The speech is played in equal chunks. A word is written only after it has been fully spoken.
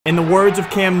In the words of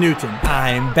Cam Newton,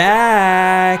 I'm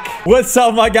back. What's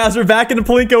up, my guys? We're back in the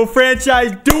Plinko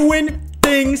franchise doing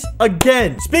things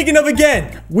again. Speaking of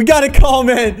again, we got a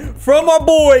comment from our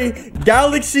boy,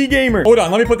 Galaxy Gamer. Hold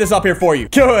on, let me put this up here for you.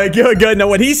 Good. No,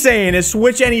 what he's saying is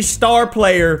switch any star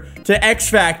player to X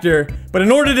Factor. But in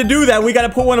order to do that, we got to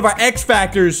put one of our X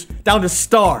Factors down to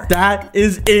star. That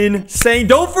is insane.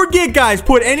 Don't forget, guys,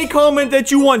 put any comment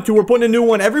that you want to. We're putting a new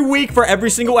one every week for every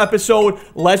single episode.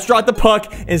 Let's drop the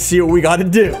puck and see what we got to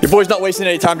do. Your boy's not wasting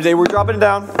any time today. We're dropping it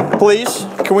down. Please,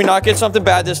 can we not get something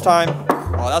bad this time?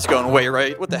 Oh, that's going away,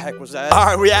 right? What the heck was that? All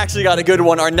right, we actually got a good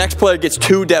one. Our next player gets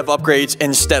 2 dev upgrades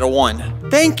instead of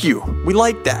 1. Thank you. We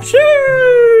like that.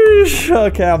 Sheesh.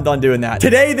 Okay, I'm done doing that.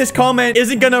 Today, this comment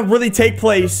isn't gonna really take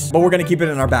place, but we're gonna keep it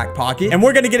in our back pocket. And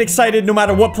we're gonna get excited no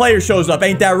matter what player shows up.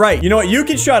 Ain't that right? You know what? You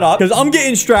can shut up, because I'm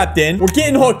getting strapped in. We're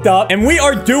getting hooked up, and we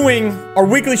are doing our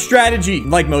weekly strategy.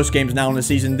 Like most games now in the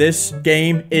season, this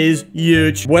game is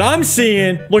huge. What I'm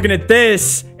seeing, looking at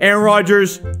this, Aaron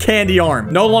Rodgers, candy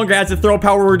arm. No longer has the throw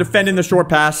power. We're defending the short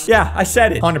pass. Yeah, I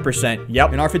said it. 100%.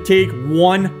 Yep. And our fatigue,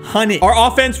 100. Our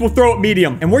offense will throw it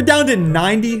medium. And we're down to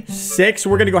 96.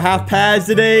 We're going to go half pads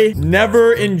today.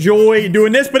 Never enjoy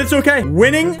doing this, but it's okay.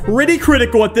 Winning, pretty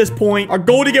critical at this point. Our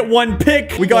goal to get 1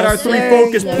 pick. We got our 3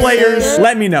 focus players.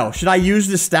 Let me know. Should I use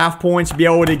the staff points to be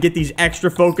able to get these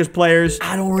extra focus players?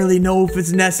 I don't really know if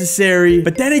it's necessary.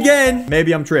 But then again,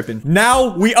 maybe I'm tripping.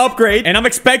 Now we upgrade, and I'm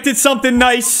expecting something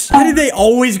nice. Why do they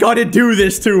always got to do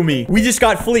this to me? We just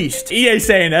got fleeced. EA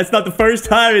saying that's not the first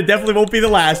time. It definitely won't be the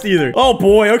last either. Oh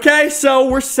boy. Okay, so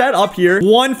we're set up here.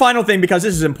 One final thing, because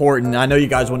this is important. I know you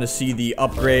guys want to see the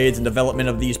upgrades and development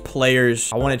of these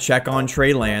players. I want to check on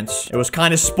Trey Lance. It was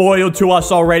kind of spoiled to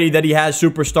us already that he has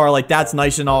superstar. Like, that's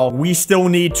nice and all. We still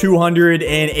need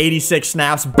 286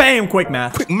 snaps. Bam, quick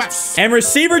math. And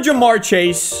receiver Jamar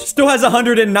Chase still has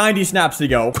 190 snaps to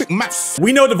go.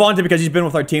 We know Devontae because he's been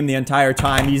with our team the entire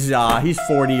time. He's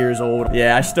 40 years old.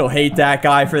 Yeah, I still hate that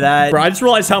guy for that. Bro, I just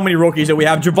realized how many rookies that we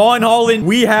have. Javon Holland,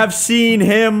 we have seen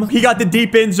him. He got the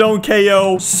deep end zone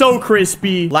KO. So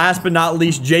crispy. Last but not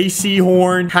least, JC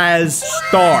Horn has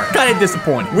star. Kind of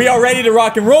disappointing. We are ready to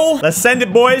rock and roll. Let's send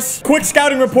it, boys. Quick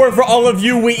scouting report for all of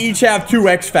you. We each have 2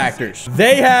 X Factors.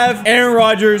 They have Aaron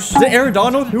Rodgers. Is it Aaron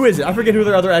Donald? Who is it? I forget who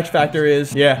their other X Factor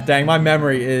is. Yeah, dang, my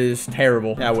memory is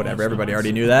terrible. Yeah, whatever. Everybody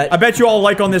already knew that. I bet you all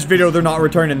like on this video, they're not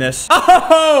returning this.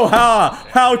 Oh,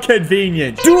 how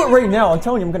convenient. Do it right now. I'm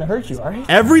telling you, I'm gonna hurt you, all right?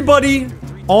 Everybody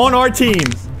on our team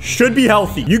should be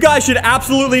healthy. You guys should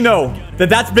absolutely know that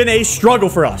that's been a struggle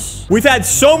for us. We've had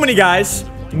so many guys,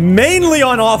 mainly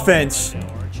on offense,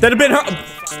 that have been hurt.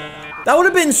 That would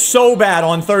have been so bad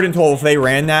on 3rd and 12 if they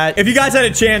ran that. If you guys had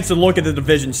a chance to look at the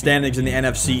division standings in the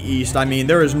NFC East, I mean,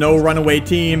 there is no runaway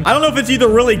team. I don't know if it's either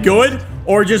really good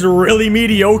or just really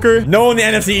mediocre. No, in the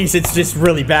NFC East, it's just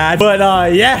really bad.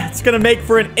 But yeah, it's gonna make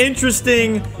for an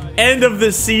interesting end of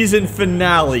the season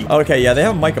finale. Okay, yeah, they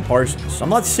have Micah Parsons. I'm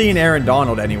not seeing Aaron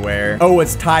Donald anywhere. Oh,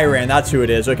 it's Tyran. That's who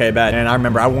it is. Okay, bad. And I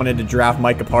remember I wanted to draft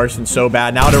Micah Parsons so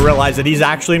bad. Now to realize that he's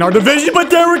actually in our division, but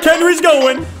Derrick Henry's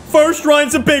going. First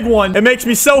run's a big one. It makes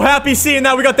me so happy seeing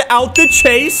that. We got the out the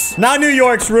chase. Now New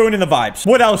York's ruining the vibes.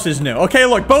 What else is new? Okay,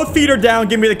 look, both feet are down.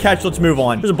 Give me the catch. Let's move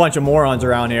on. There's a bunch of morons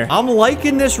around here. I'm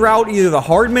liking this route, either the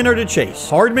Hardman or the chase.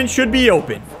 Hardman should be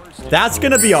open. That's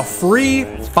gonna be a free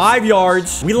 5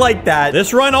 yards. We like that.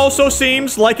 This run also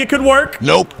seems like it could work.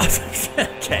 Nope.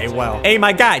 Okay, well. Hey,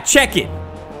 my guy, check it.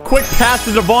 Quick pass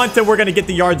to Devontae. We're gonna get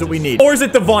the yards that we need. Or is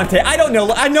it Devontae? I don't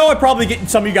know. I know I probably get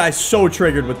some of you guys so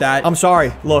triggered with that. I'm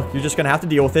sorry. Look, you're just gonna have to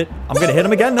deal with it. I'm gonna hit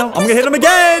him again, though. I'm gonna hit him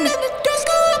again.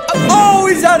 Oh,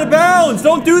 he's out of bounds.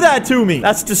 Don't do that to me.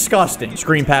 That's disgusting.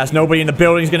 Screen pass. Nobody in the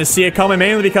building is going to see it coming,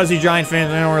 mainly because these Giant fans,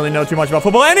 they don't really know too much about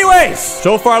football. Anyways,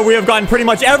 so far we have gotten pretty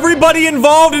much everybody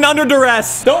involved and under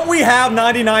duress. Don't we have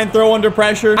 99 throw under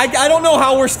pressure? I don't know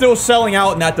how we're still selling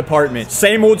out in that department.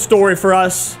 Same old story for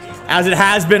us, as it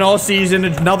has been all season.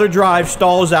 Another drive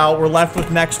stalls out. We're left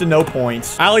with next to no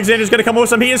points. Alexander's going to come with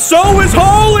some heat. So is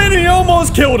Holland. He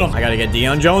almost killed him. I got to get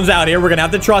Deion Jones out here. We're going to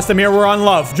have to trust him here. We're on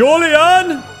love.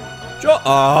 Julian.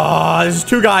 There's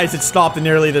 2 guys that stopped in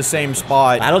nearly the same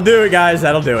spot. That'll do it, guys.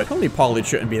 That'll do it. Tony Pollard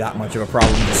shouldn't be that much of a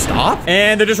problem to stop.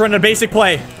 And they're just running a basic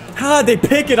play. God, they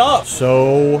pick it up.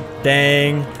 So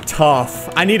dang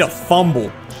tough. I need a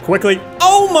fumble. Quickly.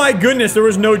 Oh my goodness, there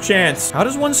was no chance. How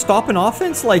does one stop an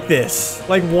offense like this?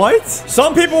 Like, what?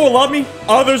 Some people will love me.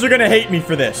 Others are going to hate me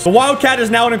for this. The Wildcat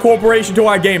is now an incorporation to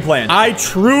our game plan. I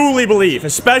truly believe,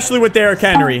 especially with Derrick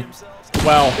Henry,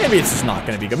 well, maybe it's just not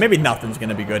going to be good. Maybe nothing's going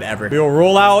to be good ever. We will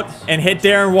roll out and hit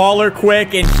Darren Waller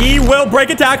quick, and he will break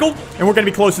a tackle, and we're going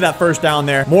to be close to that first down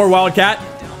there. More Wildcat.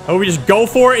 Oh, we just go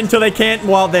for it until they can't.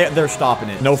 Well, they're stopping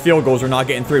it. No field goals. We're not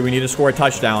getting 3. We need to score a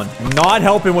touchdown. Not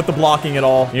helping with the blocking at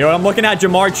all. You know what? I'm looking at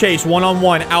Jamar Chase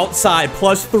one-on-one outside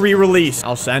 +3 release.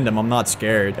 I'll send him. I'm not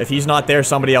scared. If he's not there,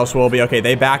 somebody else will be. Okay,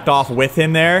 they backed off with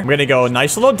him there. I'm going to go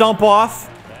nice little dump off.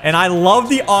 And I love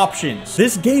the options.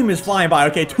 This game is flying by.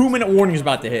 Okay, 2-minute warning is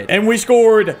about to hit. And we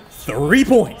scored 3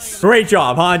 points. Great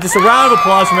job, huh? Just a round of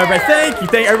applause from everybody.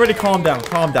 Thank you. Everybody calm down.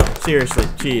 Calm down. Seriously.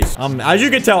 Jeez. As you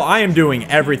can tell, I am doing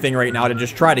everything right now to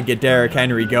just try to get Derrick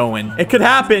Henry going. It could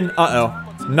happen.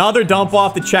 Uh-oh. Another dump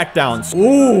off the checkdowns.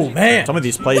 Ooh, man. Some of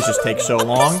these plays just take so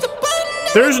long.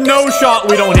 There's no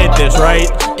shot we don't hit this, right?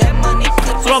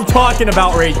 That's what I'm talking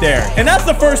about right there. And that's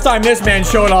the first time this man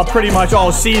showed up pretty much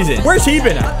all season. Where's he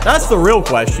been at? That's the real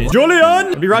question.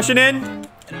 Julian! Be rushing in.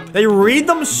 They read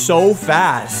them so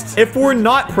fast. If we're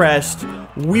not pressed,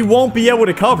 we won't be able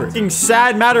to cover. Being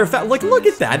sad matter of fact. Like, look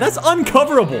at that. That's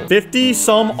uncoverable. 50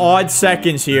 some odd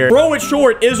seconds here. Throw it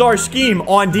short is our scheme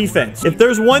on defense. If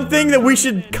there's one thing that we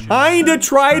should kind of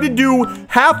try to do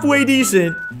halfway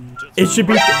decent, it should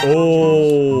be...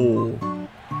 Oh...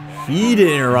 He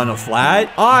didn't run a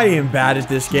flat. I am bad at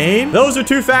this game. Those are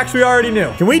 2 facts we already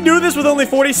knew. Can we do this with only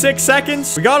 46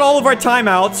 seconds? We got all of our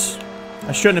timeouts.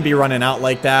 I shouldn't be running out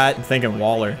like that. I'm thinking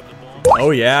Waller.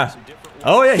 Oh, yeah.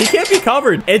 Oh, yeah. He can't be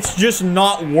covered. It's just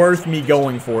not worth me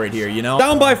going for it here, you know?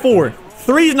 Down by 4.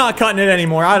 3's not cutting it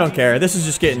anymore. I don't care. This is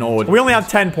just getting old. We only have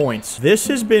 10 points. This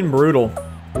has been brutal.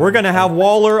 We're gonna have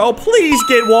Waller. Oh, please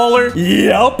get Waller.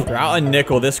 Yep. Out a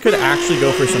nickel. This could actually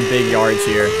go for some big yards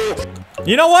here.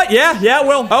 You know what? Yeah, it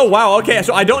will. Oh, wow. Okay,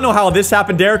 so I don't know how this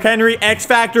happened. Derrick Henry, X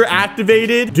Factor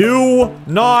activated. Do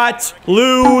not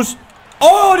lose.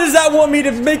 Oh, does that want me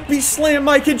to make me slam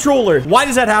my controller? Why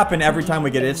does that happen every time we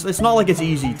get it? It's not like it's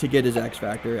easy to get his X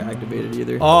Factor activated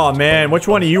either. Oh, man. Which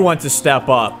one of you want to step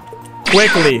up?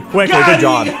 Quickly. Good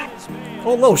job.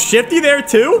 Oh, a little shifty there,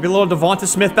 too. Maybe a little Devonta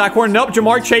Smith backhorn. Nope,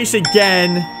 Jamar Chase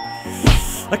again.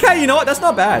 Okay, you know what? That's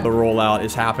not bad. The rollout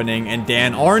is happening, and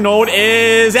Dan Arnold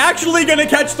is actually going to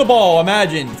catch the ball.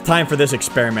 Imagine. It's time for this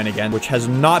experiment again, which has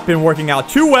not been working out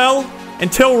too well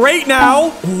until right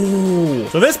now. Ooh.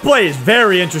 So this play is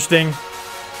very interesting.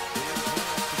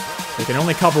 They can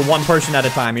only cover one person at a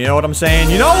time. You know what I'm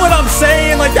saying? You know what I'm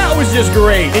saying? Like, that was just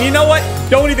great. And you know what?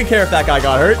 Don't even care if that guy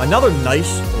got hurt. Another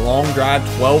nice long drive,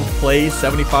 12 plays,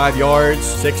 75 yards,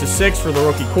 6 of 6 for the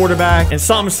rookie quarterback. And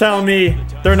something's telling me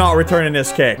they're not returning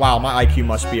this kick. Wow, my IQ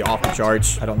must be off the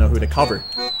charts. I don't know who to cover.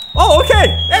 Oh,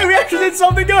 okay. Hey, we actually did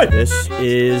something good. This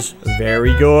is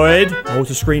very good. Oh,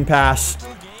 it's a screen pass.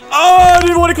 Oh, I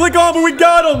didn't want to click on, but we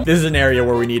got him. This is an area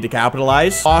where we need to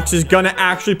capitalize. Fox is going to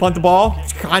actually punt the ball. I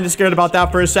was kind of scared about that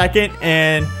for a second.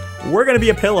 And we're going to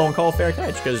be a pillow and call a fair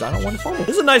catch because I don't want to fumble.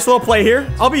 This is a nice little play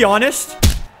here. I'll be honest.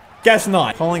 Guess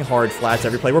not. Calling hard flats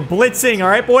every play. We're blitzing. All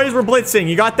right, boys? We're blitzing.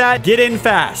 You got that? Get in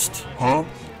fast. Huh?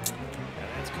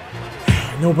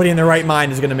 Nobody in their right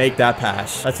mind is going to make that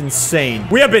pass. That's insane.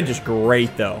 We have been just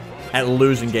great, though, at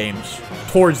losing games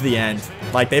towards the end.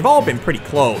 Like, they've all been pretty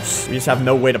close. We just have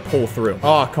no way to pull through.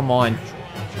 Oh, come on.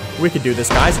 We could do this,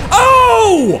 guys.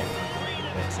 Oh!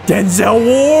 Denzel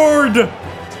Ward!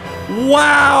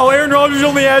 Wow, Aaron Rodgers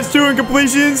only has 2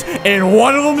 incompletions, and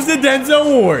one of them is to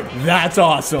Denzel Ward. That's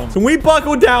awesome. Can we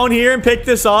buckle down here and pick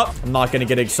this up? I'm not going to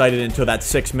get excited until that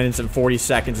 6 minutes and 40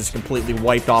 seconds is completely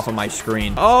wiped off of my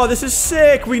screen. Oh, this is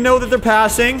sick. We know that they're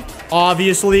passing,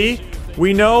 obviously.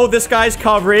 We know this guy's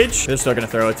coverage. They're still going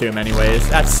to throw it to him anyways.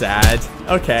 That's sad.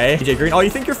 Okay. AJ Green. Oh, you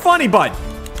think you're funny, bud?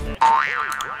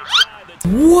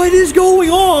 What is going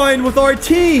on with our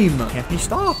team? Can't be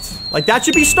stopped. Like, that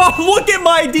should be stopped. Look at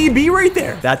my DB right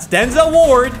there. That's Denzel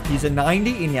Ward. He's a 90,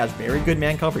 and he has very good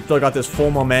man coverage. Still got this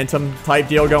full momentum type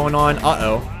deal going on.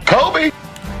 Uh-oh. Kobe.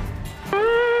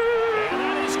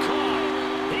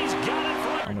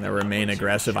 I'm going to remain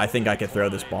aggressive. I think I could throw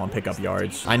this ball and pick up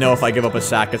yards. I know if I give up a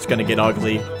sack, it's going to get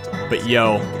ugly. But,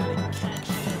 yo,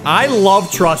 I love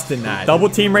trusting that. Double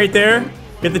team right there.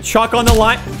 Get the chuck on the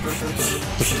line.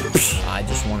 I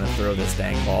just want to throw this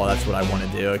dang ball. That's what I want to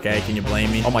do, okay? Can you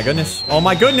blame me? Oh, my goodness. Oh,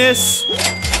 my goodness.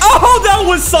 Oh, that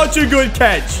was such a good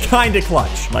catch. Kind of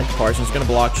clutch. Mike Parsons going to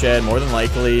block shed, more than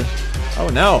likely. Oh,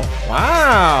 no.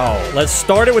 Wow. Let's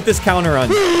start it with this counter run.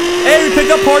 Hey, we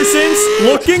picked up Parsons.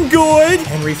 Looking good.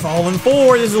 Henry falling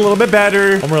forward. This is a little bit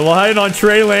better. I'm relying on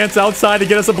Trey Lance outside to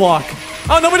get us a block.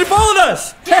 Oh, nobody followed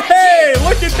us. Hey,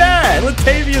 look at that.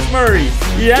 Latavius Murray.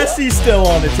 Yes, he's still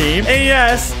on the team. And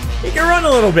yes, he can run a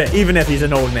little bit, even if he's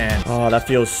an old man. Oh, that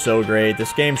feels so great.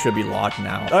 This game should be locked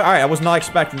now. All right, I was not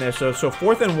expecting this. So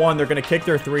 4th and 1, they're going to kick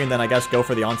their 3 and then I guess go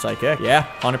for the onside kick. Yeah,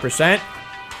 100%.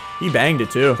 He banged it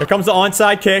too. Here comes the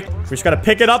onside kick. We just got to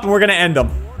pick it up and we're going to end them.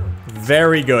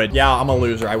 Very good. Yeah, I'm a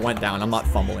loser. I went down. I'm not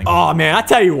fumbling. Oh, man, I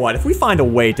tell you what. If we find a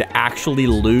way to actually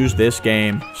lose this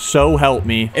game, so help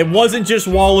me. It wasn't just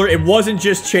Waller. It wasn't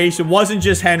just Chase. It wasn't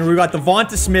just Henry. We got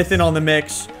Devonta Smith in on the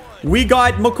mix. We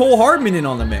got McCole Hardman in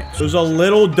on the mix. There's a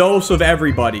little dose of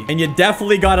everybody. And you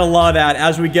definitely got to love that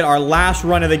as we get our last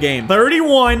run of the game.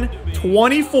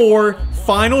 31-24.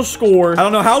 Final score. I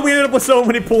don't know how we ended up with so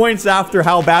many points after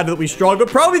how bad that we struggled.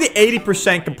 Probably the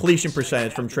 80% completion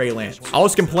percentage from Trey Lance. I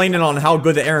was complaining on how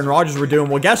good the Aaron Rodgers were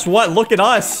doing. Well, guess what? Look at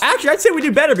us. Actually, I'd say we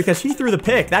do better because he threw the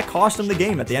pick. That cost him the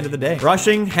game at the end of the day.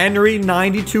 Rushing, Henry,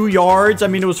 92 yards. I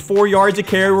mean, it was 4 yards a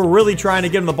carry. We're really trying to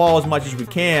get him the ball as much as we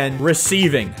can.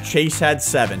 Receiving, Chase had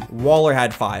 7. Waller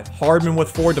had 5. Hardman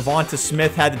with 4. Devonta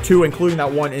Smith had the 2, including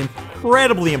that one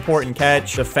incredibly important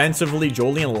catch. Defensively,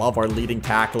 Julian Love, our leading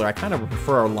tackler. I kind of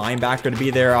prefer our linebacker to be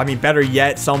there. I mean, better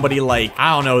yet, somebody like,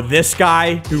 I don't know, this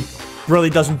guy who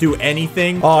really doesn't do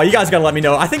anything. Oh, you guys gotta let me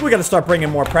know. I think we gotta start bringing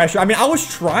more pressure. I mean, I was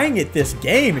trying it this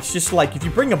game. It's just like, if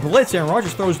you bring a blitz, Aaron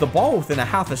Rodgers throws the ball within a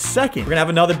half a second. We're gonna have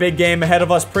another big game ahead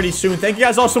of us pretty soon. Thank you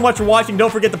guys all so much for watching.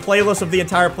 Don't forget the playlist of the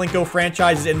entire Plinko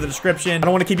franchise is in the description. I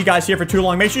don't want to keep you guys here for too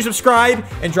long. Make sure you subscribe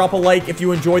and drop a like if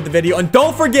you enjoyed the video. And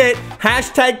don't forget,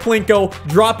 hashtag Plinko.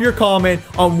 Drop your comment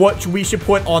on what we should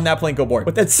put on that Plinko board.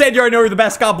 With that said, you already know you're the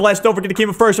best. God bless. Don't forget to keep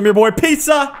it first. I'm your boy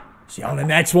Pizza. See you on the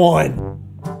next one.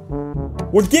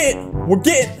 We're getting hooked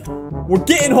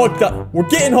up. We're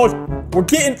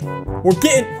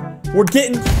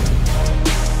getting